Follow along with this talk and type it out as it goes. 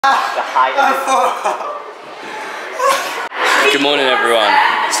The height of it. Good morning everyone.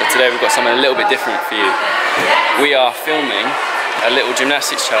 So today we've got something a little bit different for you. We are filming a little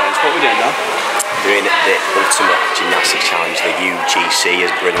gymnastics challenge. What are we doing now? Doing the ultimate gymnastics challenge, the UGC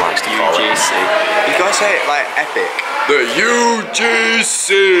as Bryn likes to call it. UGC. You guys say it like epic. The UGC!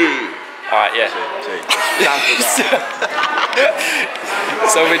 Alright, yeah.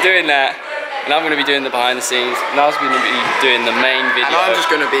 So we're doing that, and I'm going to be doing the behind the scenes, and I was going to be doing the main video. And I'm just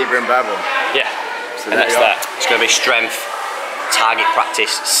going to be Bryn Babble. Yeah, so and that's that. It's going to be strength, target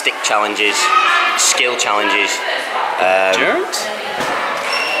practice, stick challenges, skill challenges. Endurance?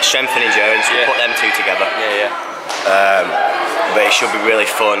 Strength and endurance, we put them two together. Yeah, yeah. But it should be really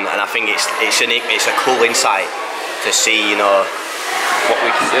fun, and I think it's a cool insight to see, you know, what we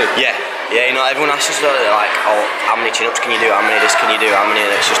can do. Yeah, you know, everyone asks us like, oh, how many chin-ups can you do? How many of this can you do? How many?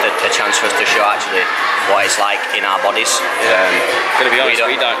 And it's just a chance for us to show actually what it's like in our bodies. Gonna be honest,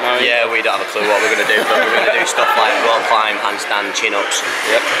 we don't know. Yeah, we don't have a clue what we're gonna do, but we're gonna do stuff like rope climb, handstand, chin-ups.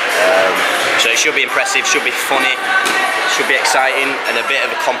 Yep. So it should be impressive, should be funny, should be exciting, and a bit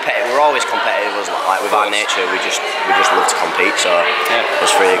of a competitive. We're always competitive, like with our nature. We just love to compete. So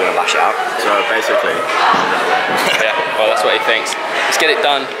us three are gonna bash it out. So basically, yeah. Well, that's what he thinks. Let's get it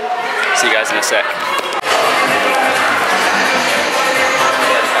done. See you guys in a sec.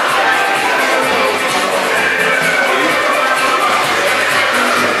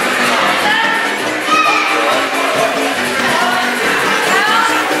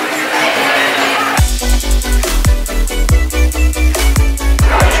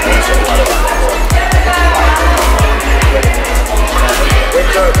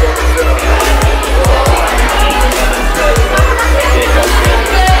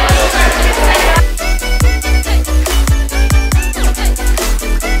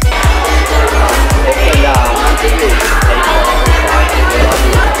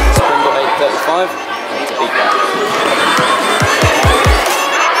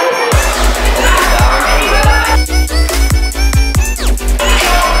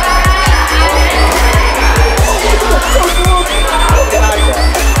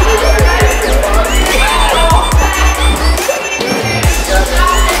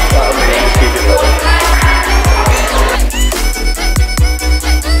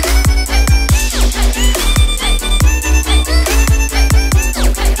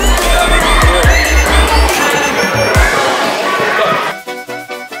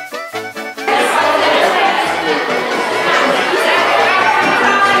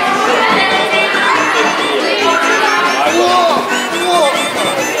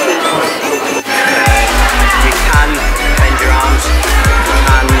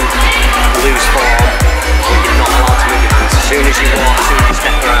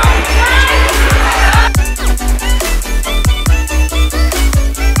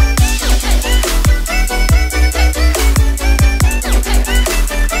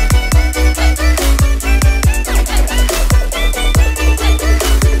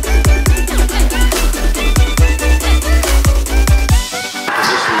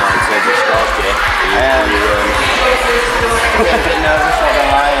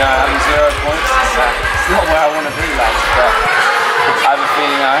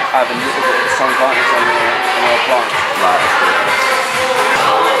 I have a little bit of a strong advantage on your planche.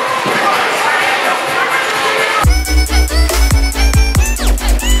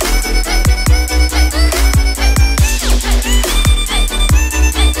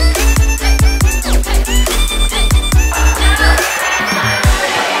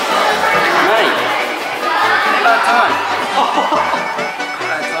 Mate, bad time.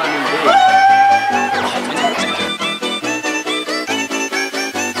 Bad time indeed.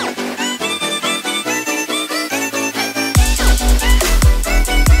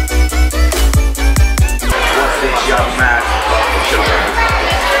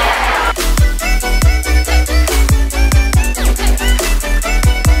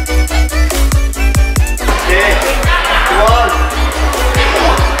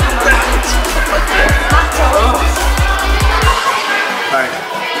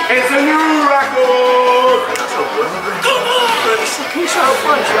 It's a new record! That's a word. Can you show a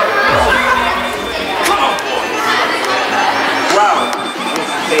punch? Come on, boy! Wow.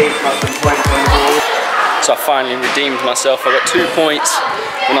 So I finally redeemed myself. I got 2 points,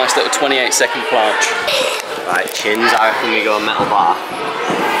 a nice little 28-second planche. Right, chins, I reckon we go metal bar.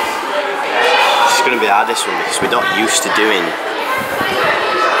 It's going to be hard this one because we're not used to doing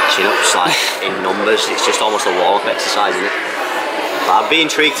chin-ups like in numbers. It's just almost a wall-up exercise, isn't it? But I'd be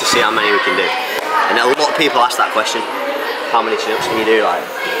intrigued to see how many we can do. And a lot of people ask that question. How many sit-ups can you do? Like,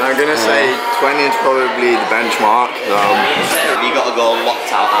 I'm gonna say 20 is probably the benchmark. have you got to go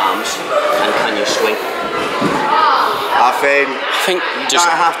locked out arms, and can you swing? I think you just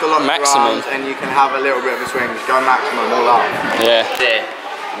don't have to lock maximum. your arms, and you can have a little bit of a swing. Just go maximum all out. Yeah.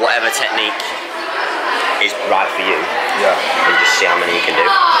 Whatever technique is right for you. Yeah. And just see how many you can do.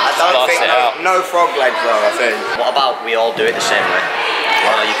 I don't Blast think it out. no frog legs though. I think. What about we all do it the same way?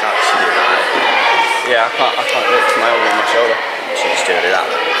 Oh no, you can't just do that. Yeah, I can't do it to my elbow and my shoulder. So you're just gonna do that.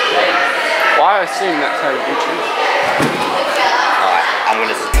 Well, I assume that's how you do it. Alright, I'm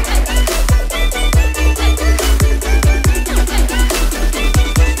gonna.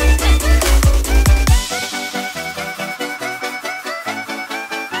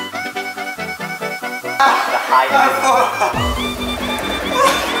 The height.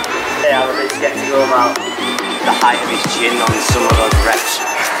 Yeah, I'm a bit sceptical about the height of his chin on some of those reps.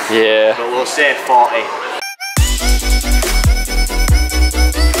 Yeah. But we'll say 40.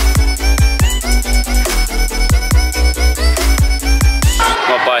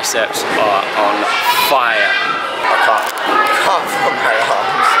 My biceps are on fire. I can't feel my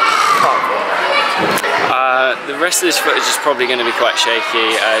arms. Can't feel my arms. The rest of this footage is probably going to be quite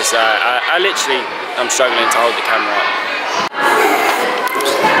shaky as I literally am struggling to hold the camera up.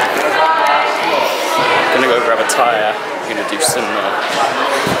 Gonna go grab a tyre. We're gonna do some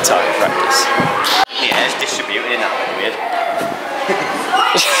tyre practice. Yeah, it's distributed in that way, weird.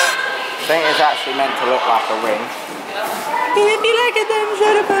 I think it's actually meant to look like a ring. If you like it, then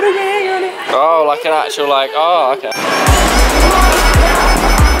should have put a ring on it. Oh, like an actual oh, okay.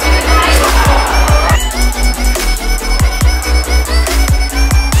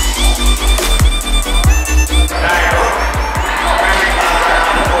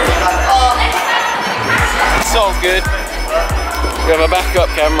 It's all good. We have a backup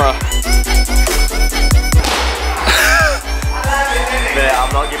camera. Mate,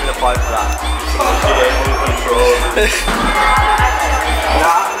 I'm not giving a point for that.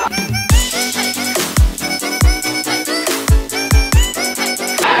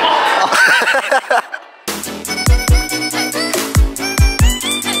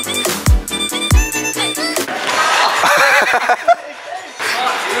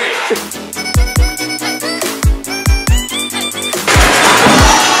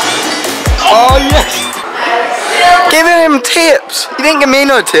 Oh yes! Giving him tips. You didn't give me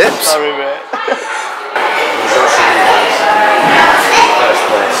no tips. Sorry, mate. First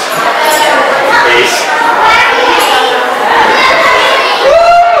place. Please.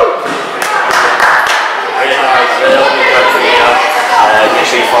 Really nice. Really good for you. Make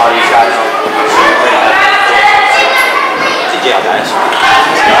sure you follow these guys on. Did you have guys?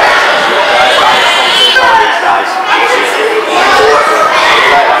 Follow these guys.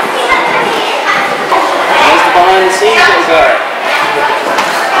 Where's the behind the scenes little guy?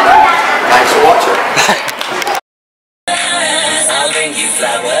 Thanks for watching. I'll bring you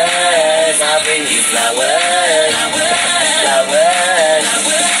flowers, I'll bring you flowers, flowers.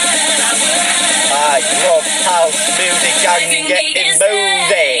 I love house music and getting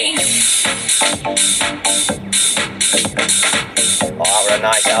boozy. Oh, that was a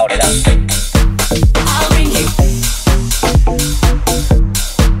nice outing, that.